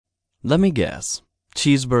Let me guess.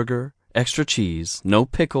 Cheeseburger, extra cheese, no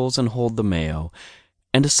pickles and hold the mayo,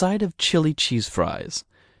 and a side of chili cheese fries.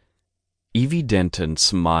 Evie Denton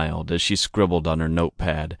smiled as she scribbled on her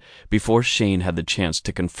notepad before Shane had the chance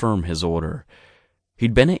to confirm his order.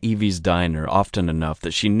 He'd been at Evie's diner often enough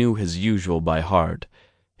that she knew his usual by heart.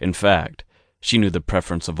 In fact, she knew the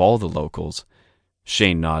preference of all the locals.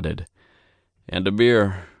 Shane nodded. "And a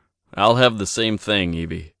beer. I'll have the same thing,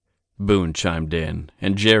 Evie." Boone chimed in,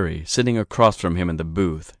 and Jerry, sitting across from him in the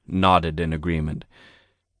booth, nodded in agreement.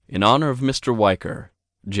 "In honor of Mr. Weicker,"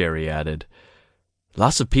 Jerry added.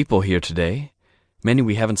 "Lots of people here today. Many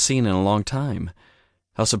we haven't seen in a long time.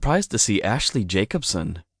 I was surprised to see Ashley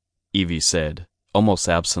Jacobson," Evie said, almost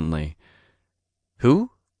absently.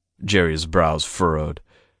 "Who?" Jerry's brows furrowed.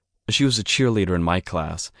 "She was a cheerleader in my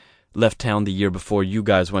class. Left town the year before you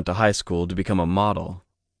guys went to high school to become a model.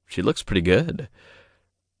 She looks pretty good."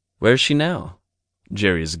 "Where's she now?"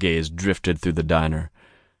 Jerry's gaze drifted through the diner.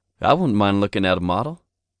 "I wouldn't mind looking at a model."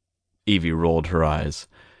 Evie rolled her eyes.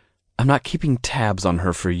 "I'm not keeping tabs on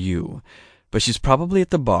her for you, but she's probably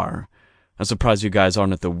at the bar. I'm surprised you guys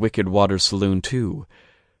aren't at the Wicked Water Saloon, too.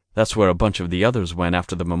 That's where a bunch of the others went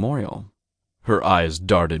after the memorial." Her eyes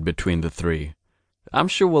darted between the three. "I'm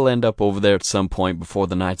sure we'll end up over there at some point before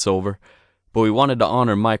the night's over, but we wanted to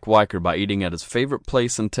honor Mike Weicker by eating at his favorite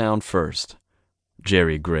place in town first."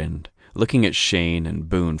 Jerry grinned, looking at Shane and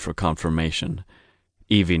Boone for confirmation.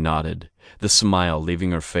 Evie nodded, the smile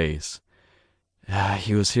leaving her face.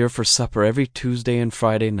 "He was here for supper every Tuesday and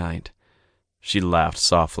Friday night." She laughed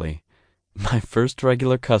softly. "My first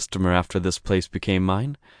regular customer after this place became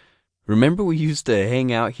mine. Remember we used to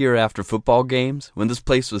hang out here after football games when this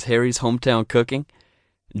place was Harry's hometown cooking?"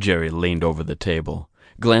 Jerry leaned over the table,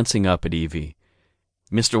 glancing up at Evie.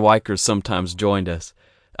 "Mr. Weicker sometimes joined us.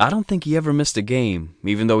 I don't think he ever missed a game,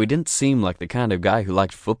 even though he didn't seem like the kind of guy who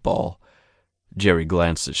liked football." Jerry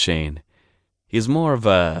glanced at Shane. "He's more of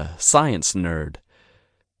a science nerd."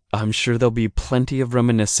 "I'm sure there'll be plenty of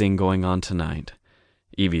reminiscing going on tonight,"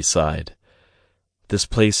 Evie sighed. "This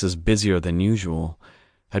place is busier than usual.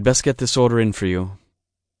 I'd best get this order in for you."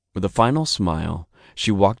 With a final smile, she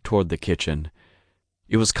walked toward the kitchen.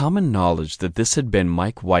 It was common knowledge that this had been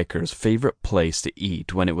Mike Weicker's favorite place to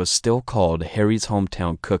eat when it was still called Harry's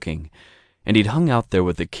Hometown Cooking, and he'd hung out there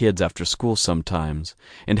with the kids after school sometimes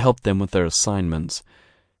and helped them with their assignments.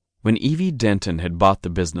 When Evie Denton had bought the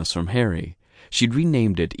business from Harry, she'd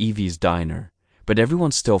renamed it Evie's Diner, but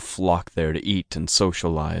everyone still flocked there to eat and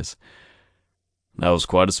socialize. "That was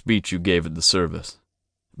quite a speech you gave at the service."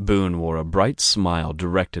 Boone wore a bright smile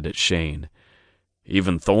directed at Shane.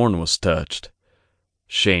 "Even Thorne was touched."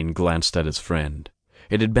 Shane glanced at his friend.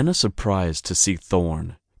 It had been a surprise to see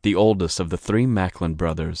Thorne, the oldest of the three Macklin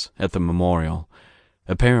brothers, at the memorial.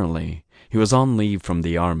 Apparently, he was on leave from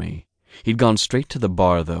the army. He'd gone straight to the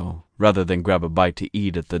bar, though, rather than grab a bite to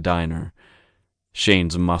eat at the diner.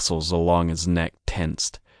 Shane's muscles along his neck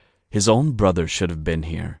tensed. His own brother should have been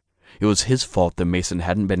here. It was his fault that Mason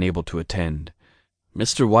hadn't been able to attend.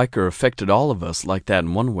 "Mr. Weicker affected all of us like that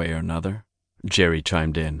in one way or another," Jerry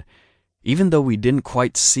chimed in. "Even though we didn't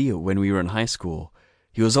quite see it when we were in high school,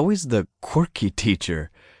 he was always the quirky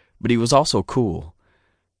teacher, but he was also cool."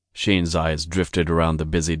 Shane's eyes drifted around the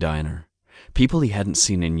busy diner. People he hadn't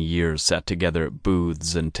seen in years sat together at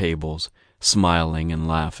booths and tables, smiling and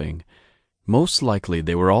laughing. Most likely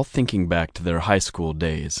they were all thinking back to their high school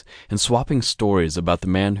days and swapping stories about the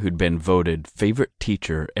man who'd been voted favorite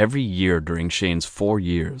teacher every year during Shane's 4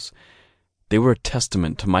 years. They were a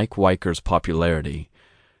testament to Mike Weicker's popularity.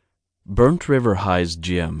 Burnt River High's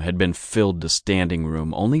gym had been filled to standing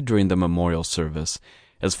room only during the memorial service,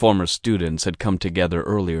 as former students had come together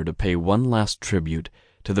earlier to pay one last tribute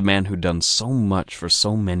to the man who'd done so much for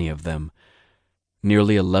so many of them.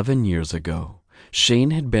 Nearly 11 years ago,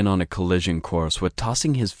 Shane had been on a collision course with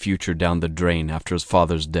tossing his future down the drain after his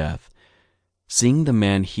father's death. Seeing the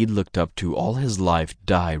man he'd looked up to all his life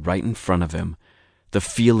die right in front of him, the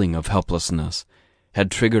feeling of helplessness had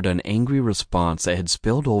triggered an angry response that had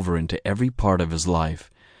spilled over into every part of his life.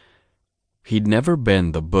 He'd never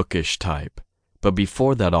been the bookish type, but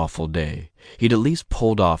before that awful day, he'd at least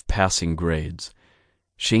pulled off passing grades.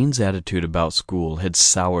 Shane's attitude about school had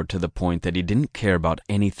soured to the point that he didn't care about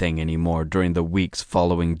anything anymore during the weeks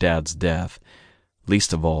following Dad's death,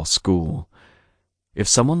 least of all school. If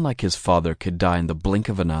someone like his father could die in the blink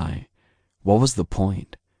of an eye, what was the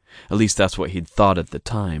point? At least that's what he'd thought at the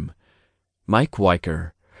time. Mike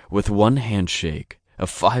Weicker, with one handshake, a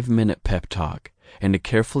 5-minute pep talk, and a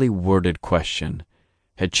carefully worded question,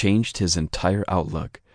 had changed his entire outlook